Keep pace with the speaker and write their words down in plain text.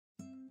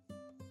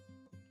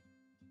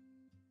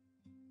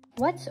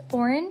What's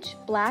orange,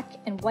 black,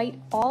 and white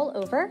all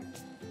over?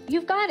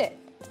 You've got it,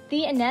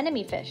 the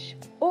anemonefish,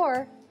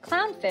 or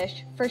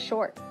clownfish for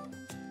short.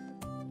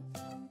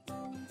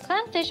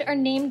 Clownfish are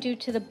named due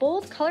to the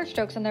bold color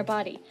strokes on their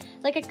body,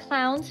 like a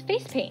clown's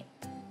face paint.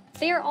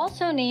 They are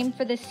also named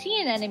for the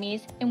sea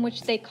anemones in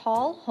which they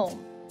call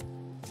home.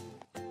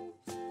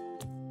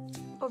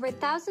 Over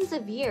thousands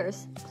of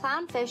years,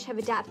 clownfish have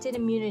adapted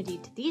immunity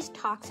to these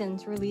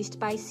toxins released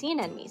by sea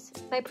anemones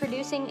by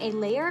producing a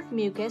layer of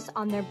mucus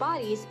on their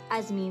bodies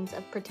as means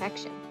of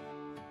protection.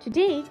 To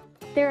date,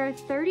 there are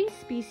 30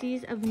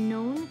 species of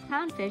known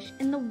clownfish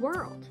in the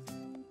world.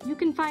 You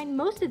can find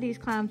most of these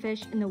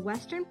clownfish in the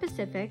Western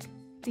Pacific,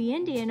 the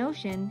Indian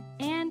Ocean,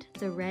 and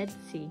the Red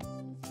Sea.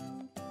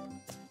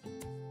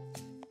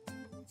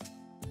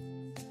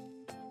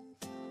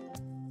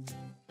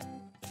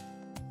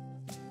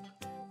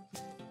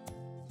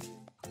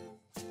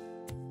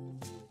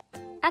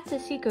 At the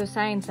Seacoast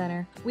Science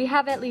Center, we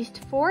have at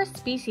least 4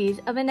 species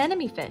of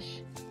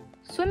anemonefish.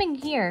 Swimming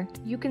here,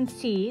 you can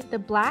see the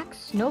black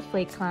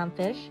snowflake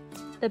clownfish,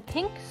 the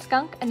pink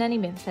skunk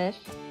amemonefish,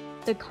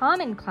 the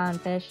common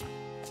clownfish,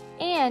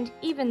 and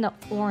even the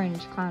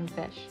orange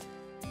clownfish.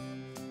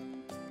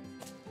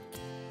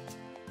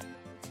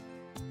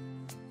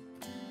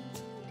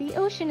 The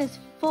ocean is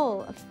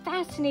full of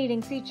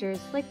fascinating creatures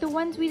like the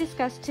ones we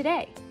discussed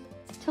today.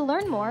 To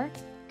learn more,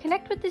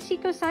 connect with the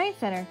Seacoast Science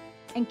Center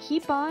and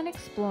keep on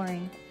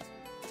exploring.